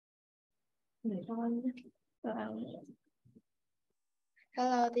Hello,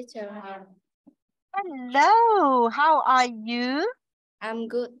 teacher. Hello, how are you? I'm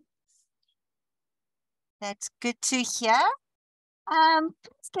good. That's good to hear.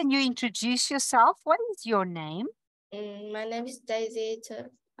 Please can you introduce yourself? What is your name? My name is Daisy.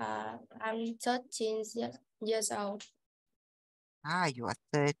 I'm 13 years old. Ah, you are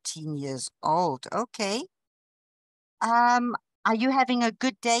 13 years old. Okay. Are you having a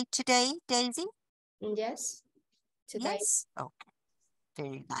good day today, Daisy? Yes, today. Yes. Okay.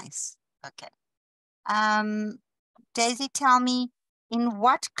 Very nice. Okay. Um, Daisy, tell me, in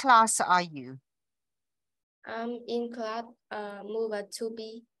what class are you? I'm in class move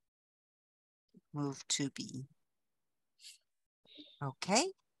 2B. Move to B.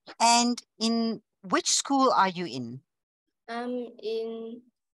 Okay. And in which school are you in? I'm in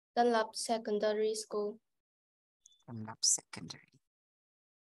Dunlop Secondary School. Dunlop Secondary.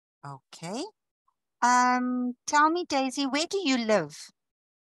 Okay. Tell me, Daisy, where do you live?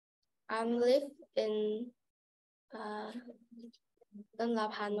 I live in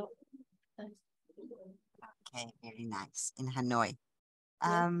Dunlop, Hanoi. Okay, very nice. In Hanoi.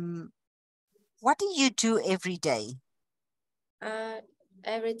 Yes. What do you do every day?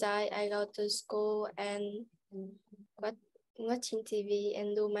 Every day I go to school and watching TV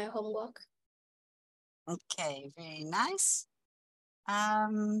and do my homework. Okay, very nice.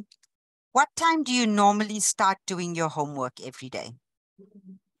 What time do you normally start doing your homework every day?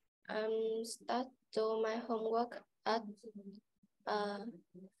 Start do my homework at uh,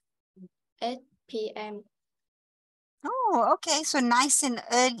 8 p.m. Oh, okay, so nice and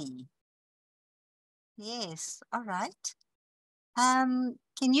early. Yes, all right.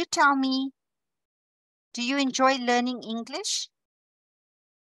 Can you tell me, do you enjoy learning English?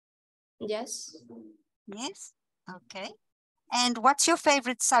 Yes. Yes. Okay. And what's your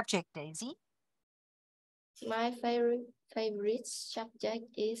favorite subject, Daisy? My favorite subject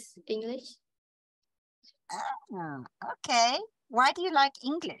is English Ah, okay. Why do you like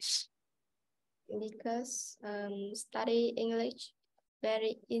English? because study English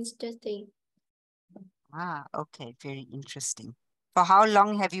very interesting. Ah, okay. Very interesting. For how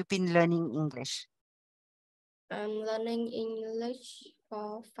long have you been learning English? I'm learning English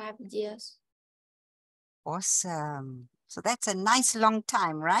for 5 years. Awesome. So that's a nice long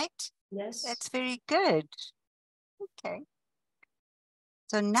time, right? Yes. That's very good. Okay.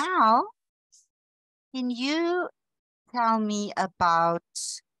 So now, can you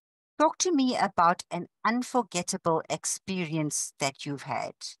talk to me about an unforgettable experience that you've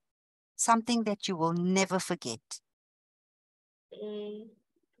had, something that you will never forget. Mm,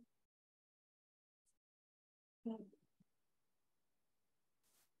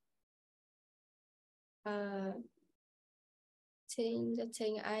 uh, the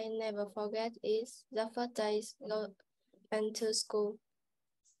thing I never forget is the first day went to school.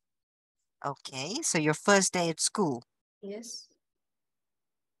 Okay, so your first day at school. Yes.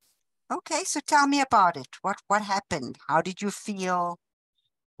 Okay, so tell me about it. What happened? How did you feel?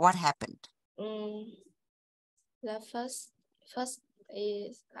 What happened? The first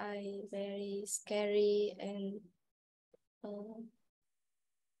is I very scary and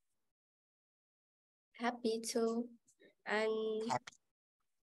happy too, and Happy.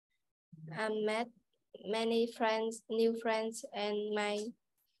 I met many friends, new friends, and my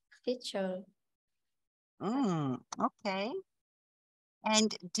teacher. Okay.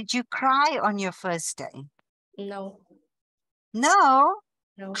 And did you cry on your first day? No, No,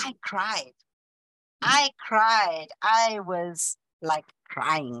 no. I cried. I cried. I was like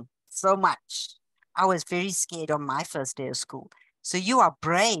crying so much. I was very scared on my first day of school. So you are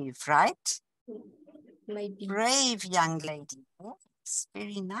brave, right? Maybe. Brave young lady. Yes,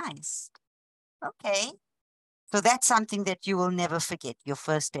 very nice. Okay. So that's something that you will never forget, your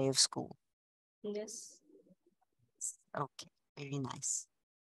first day of school. Yes. Okay, very nice.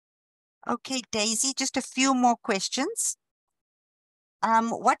 Okay, Daisy, just a few more questions.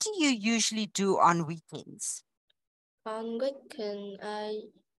 What do you usually do on weekends? On weekend, I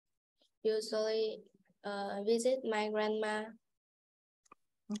usually visit my grandma.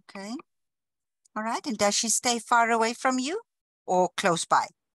 Okay. All right. And does she stay far away from you or close by?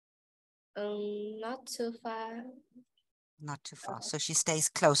 Not too far. Not too far. So she stays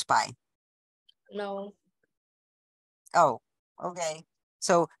close by. No. Oh, okay.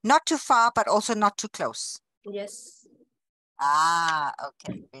 So not too far, but also not too close. Yes. Ah,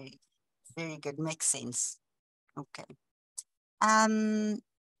 okay. Very, very good. Makes sense. Okay. Um,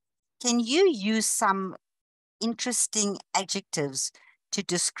 can you use some interesting adjectives to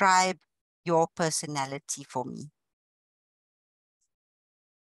describe your personality for me?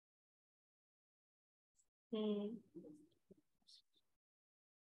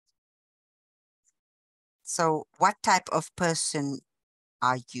 So what type of person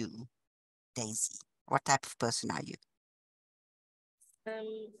are you, Daisy? What type of person are you?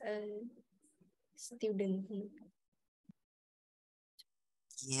 I'm a student.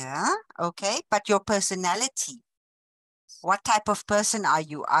 Yeah, okay. But your personality, what type of person are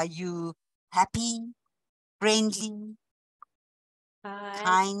you? Are you happy, friendly,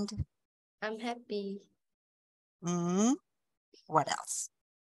 kind? I'm happy. What else?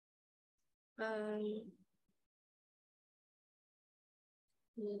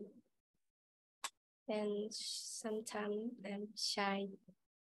 And sometimes I'm shy.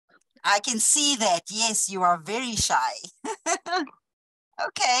 I can see that. Yes, you are very shy.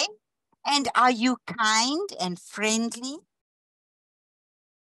 Okay. And are you kind and friendly?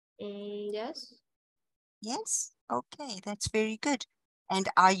 Yes. Yes. Okay, that's very good. And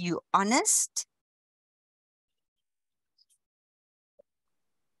are you honest?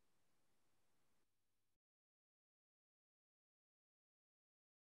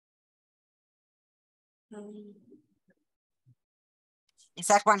 Is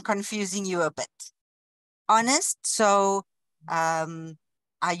that one confusing you a bit? Honest. So,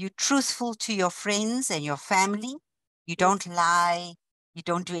 are you truthful to your friends and your family? You don't lie. You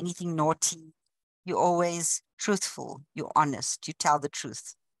don't do anything naughty. You're always truthful. You're honest. You tell the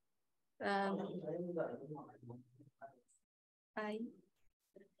truth.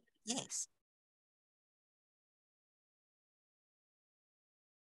 Yes.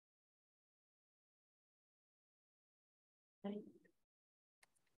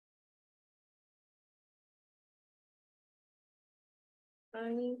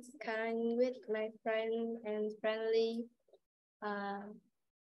 I'm kind with my friend and friendly.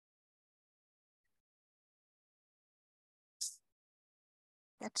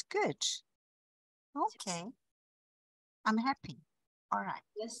 That's good. Okay. I'm happy. All right.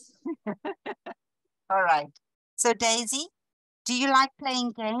 Yes. All right. So Daisy, do you like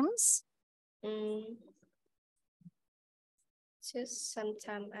playing games? Just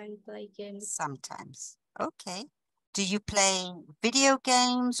sometimes I play games. Sometimes. Okay. Do you play video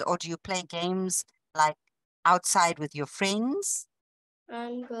games or do you play games like outside with your friends?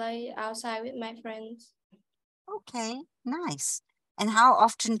 I play outside with my friends. Okay, nice. And how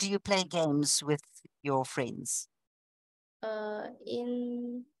often do you play games with your friends?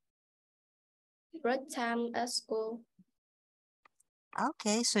 In break time at school.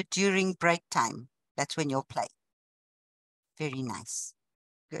 Okay, so during break time, that's when you'll play. Very nice.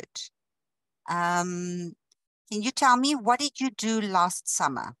 Good. Can you tell me, what did you do last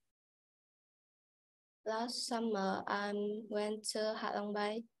summer? Last summer, I went to Hạ Long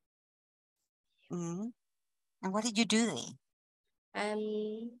Bay. And what did you do there?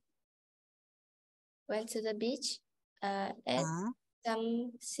 Went to the beach, ate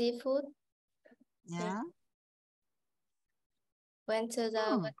some seafood. Yeah. Went to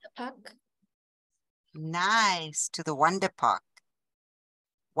the water park. Nice. To the Wonder Park.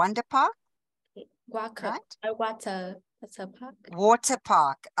 Wonder Park? Water, right? water park. Water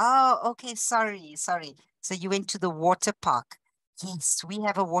park. Oh, okay. Sorry. So you went to the water park. Yes, we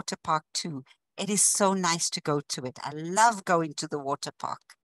have a water park too. It is so nice to go to it. I love going to the water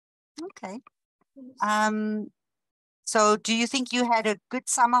park. Okay. So do you think you had a good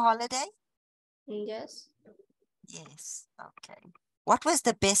summer holiday? Yes. Yes. Okay. What was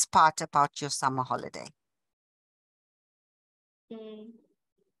the best part about your summer holiday?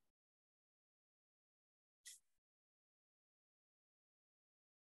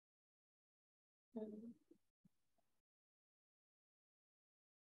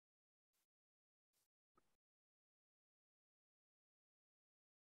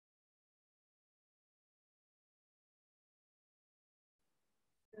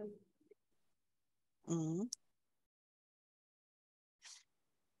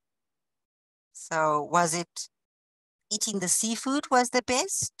 So was it eating the seafood was the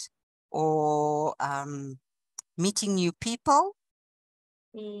best, or meeting new people,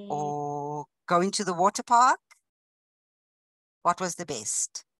 or going to the water park? What was the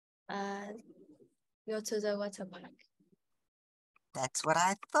best? Go to the water park. That's what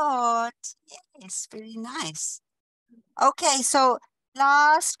I thought. Yes, very nice. Okay, so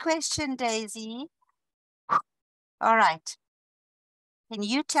last question, Daisy. All right. Can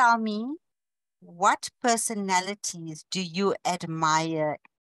you tell me, what personalities do you admire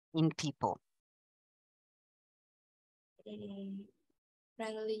in people?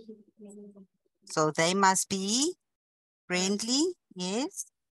 Friendly. So they must be friendly, yes.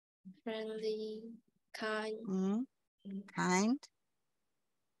 Friendly, kind. Kind.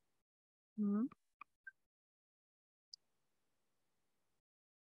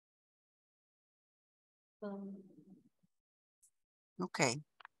 Okay.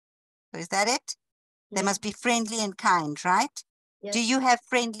 So is that it? They Yeah. must be friendly and kind, right? Yes. Do you have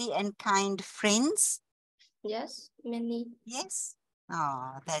friendly and kind friends? Yes, many. Yes.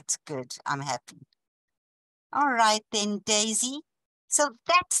 Oh, that's good. I'm happy. All right then, Daisy. So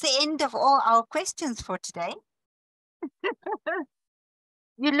that's the end of all our questions for today.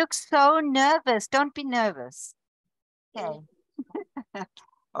 You look so nervous. Don't be nervous. Okay.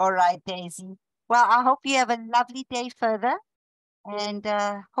 All right, Daisy. Well, I hope you have a lovely day further. And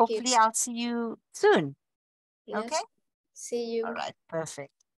hopefully I'll see you soon. Yes. Okay? See you. All right,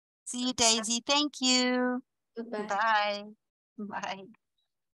 perfect. See you, Daisy. Thank you. Goodbye. Bye. Bye.